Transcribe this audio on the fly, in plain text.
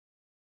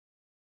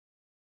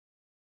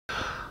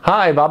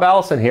Hi, Bob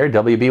Allison here,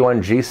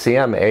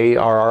 WB1GCM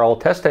ARRL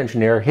test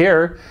engineer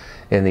here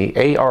in the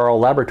ARRL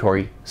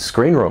laboratory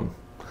screen room.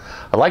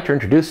 I'd like to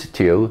introduce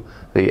to you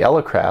the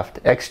Elecraft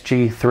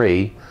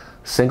XG3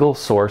 single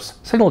source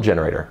signal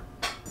generator.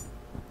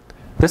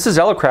 This is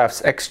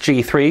Elecraft's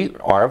XG3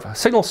 ARV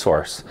signal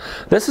source.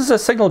 This is a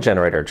signal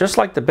generator, just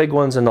like the big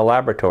ones in the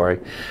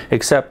laboratory,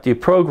 except you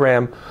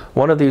program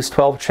one of these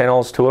 12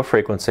 channels to a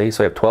frequency,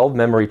 so you have 12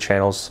 memory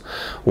channels.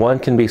 One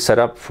can be set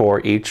up for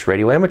each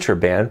radio amateur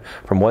band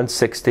from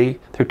 160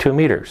 through 2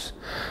 meters.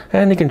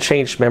 And you can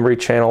change memory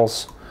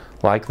channels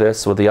like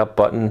this with the up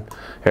button.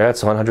 Here,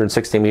 that's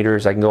 160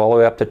 meters. I can go all the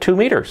way up to 2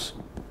 meters.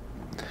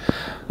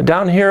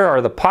 Down here are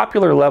the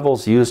popular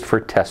levels used for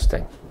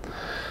testing.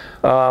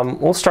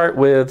 We'll start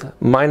with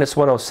minus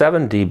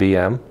 107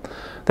 dBm.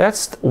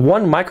 That's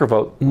 1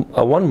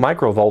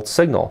 microvolt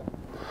signal.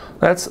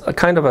 That's a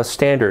kind of a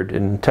standard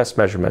in test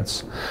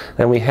measurements.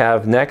 Then we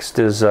have next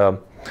is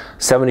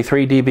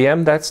 73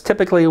 dBm. That's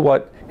typically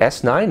what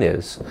S9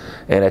 is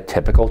in a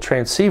typical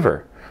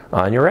transceiver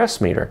on your S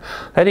meter.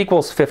 That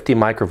equals 50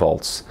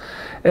 microvolts.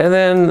 And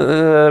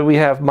then we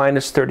have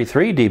minus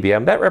 33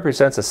 dBm. That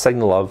represents a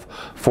signal of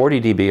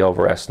 40 dB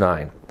over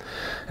S9.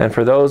 And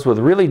for those with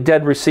really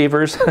dead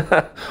receivers,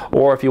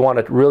 or if you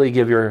want to really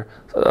give your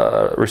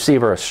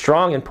receiver a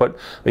strong input,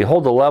 we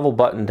hold the level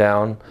button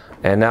down,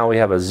 and now we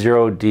have a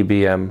 0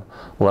 dBm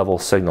level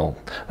signal.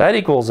 That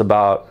equals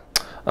about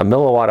a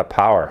milliwatt of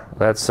power.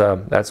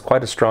 That's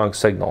quite a strong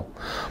signal.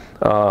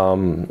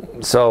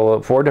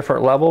 So 4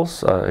 different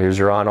levels. Here's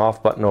your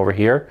on-off button over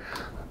here.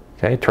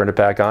 Okay, turn it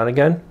back on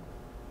again.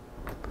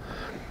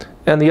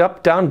 And the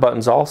up-down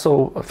buttons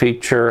also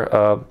feature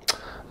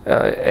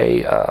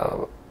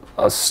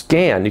a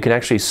scan. You can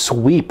actually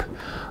sweep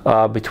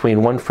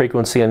between one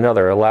frequency and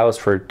another. It allows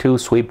for 2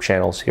 sweep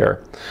channels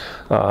here,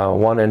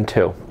 1 and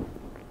 2.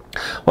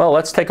 Well,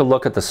 let's take a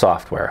look at the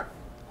software.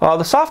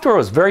 The software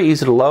was very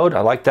easy to load.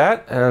 I like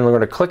that. And we're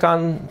going to click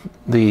on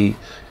the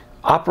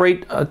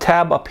Operate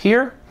tab up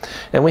here,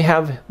 and we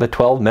have the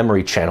 12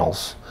 memory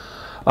channels.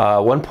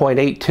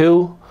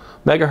 1.82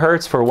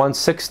 megahertz for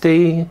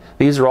 160.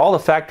 These are all the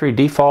factory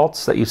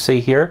defaults that you see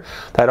here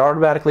that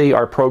automatically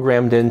are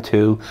programmed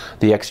into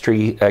the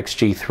XG3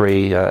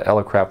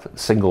 Elecraft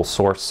single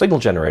source signal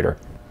generator.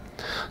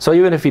 So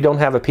even if you don't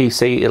have a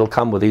PC, it'll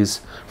come with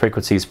these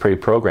frequencies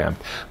pre-programmed.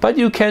 But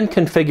you can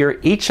configure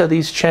each of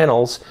these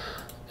channels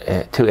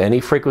to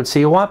any frequency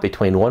you want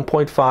between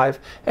 1.5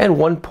 and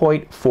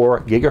 1.4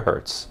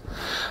 gigahertz.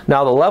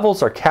 Now the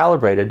levels are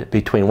calibrated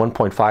between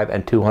 1.5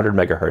 and 200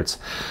 megahertz.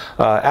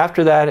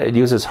 After that, it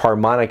uses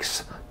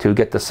harmonics to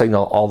get the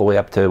signal all the way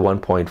up to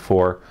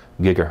 1.4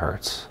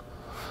 gigahertz.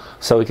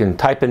 So we can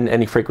type in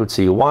any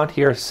frequency you want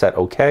here, set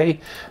OK,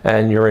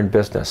 and you're in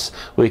business.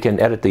 We can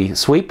edit the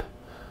sweep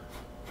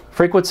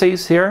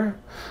frequencies here.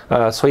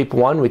 Sweep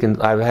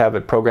 1, I have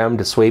it programmed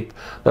to sweep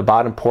the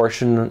bottom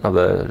portion of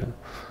the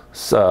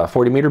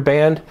 40 meter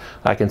band.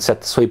 I can set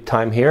the sweep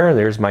time here, and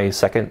there's my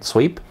second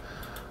sweep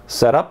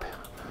setup.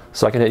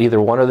 So I can hit either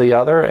one or the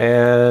other,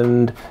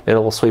 and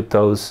it'll sweep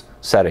those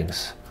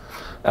settings.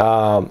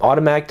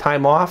 Automatic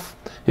time off,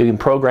 you can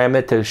program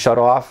it to shut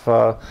off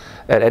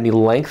at any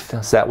length,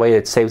 so that way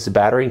it saves the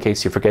battery in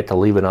case you forget to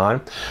leave it on.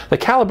 The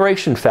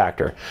calibration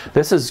factor,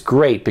 this is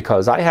great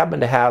because I happen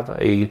to have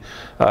a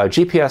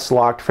GPS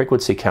locked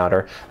frequency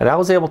counter, and I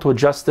was able to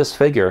adjust this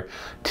figure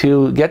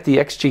to get the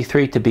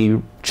XG3 to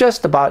be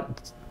just about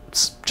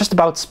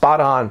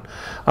spot on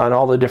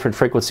all the different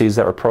frequencies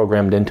that were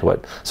programmed into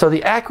it. So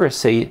the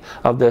accuracy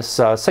of this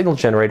signal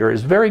generator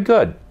is very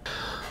good.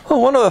 Well,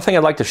 one other thing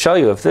I'd like to show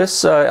you, if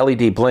this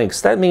LED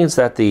blinks, that means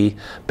that the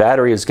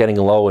battery is getting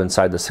low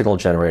inside the signal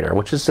generator,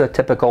 which is a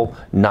typical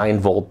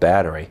 9-volt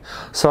battery.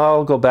 So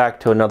I'll go back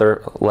to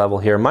another level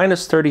here,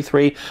 minus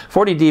 33,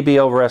 40 dB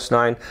over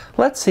S9.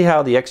 Let's see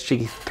how the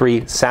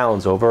XG3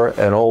 sounds over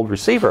an old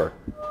receiver.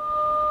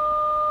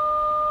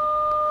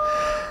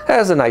 It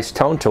has a nice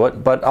tone to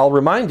it, but I'll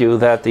remind you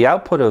that the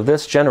output of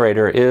this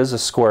generator is a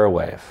square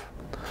wave.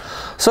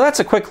 So that's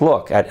a quick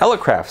look at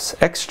Elecraft's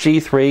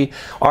XG3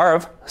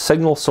 ARV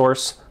signal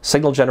source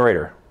signal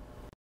generator.